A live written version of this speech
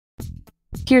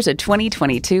Here's a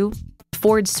 2022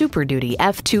 Ford Super Duty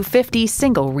F-250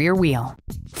 single rear wheel.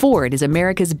 Ford is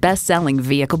America's best-selling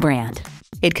vehicle brand.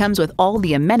 It comes with all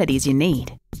the amenities you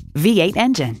need: V8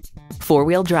 engine,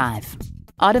 four-wheel drive,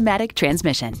 automatic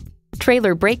transmission,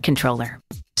 trailer brake controller,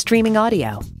 streaming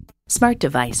audio, smart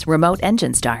device remote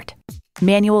engine start,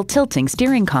 manual tilting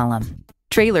steering column,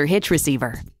 trailer hitch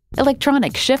receiver,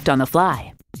 electronic shift on the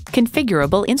fly,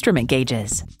 configurable instrument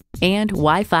gauges, and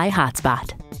Wi-Fi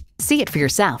hotspot. See it for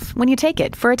yourself when you take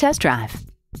it for a test drive.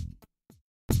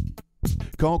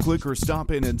 Call, click, or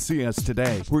stop in and see us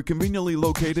today. We're conveniently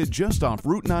located just off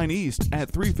Route 9 East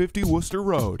at 350 Worcester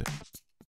Road.